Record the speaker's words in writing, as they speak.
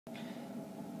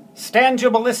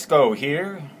Stars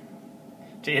here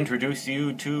to introduce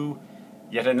you to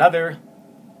yet another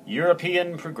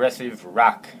European progressive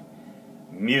rock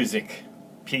music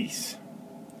piece.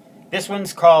 This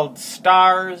one's called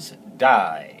Stars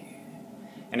Die,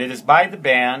 and it is by the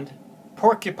band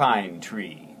Porcupine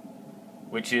Tree,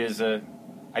 which is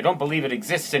I don't believe it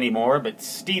exists anymore, but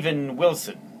Steven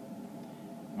Wilson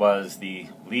was the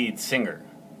lead singer.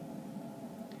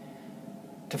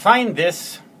 To find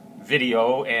this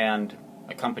video and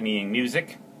accompanying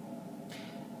music,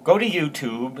 go to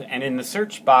YouTube and in the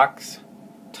search box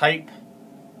type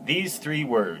these three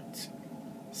words: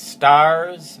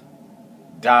 Stars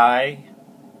Die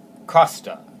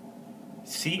Costa.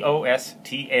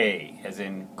 C-O-S-T-A, as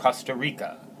in Costa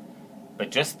Rica. But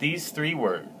just these three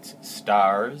words: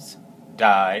 Stars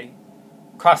Die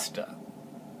Costa.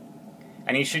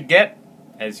 And you should get,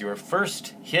 as your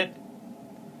first hit,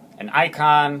 an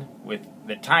icon with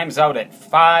that times out at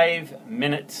 5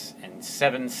 minutes and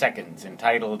 7 seconds,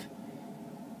 entitled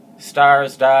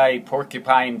Stars Die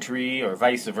Porcupine Tree, or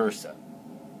vice versa.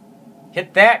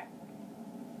 Hit that,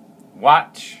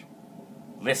 watch,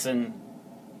 listen,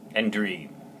 and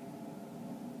dream.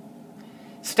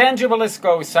 Stars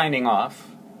signing off.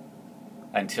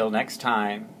 Until next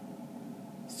time,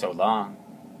 so long.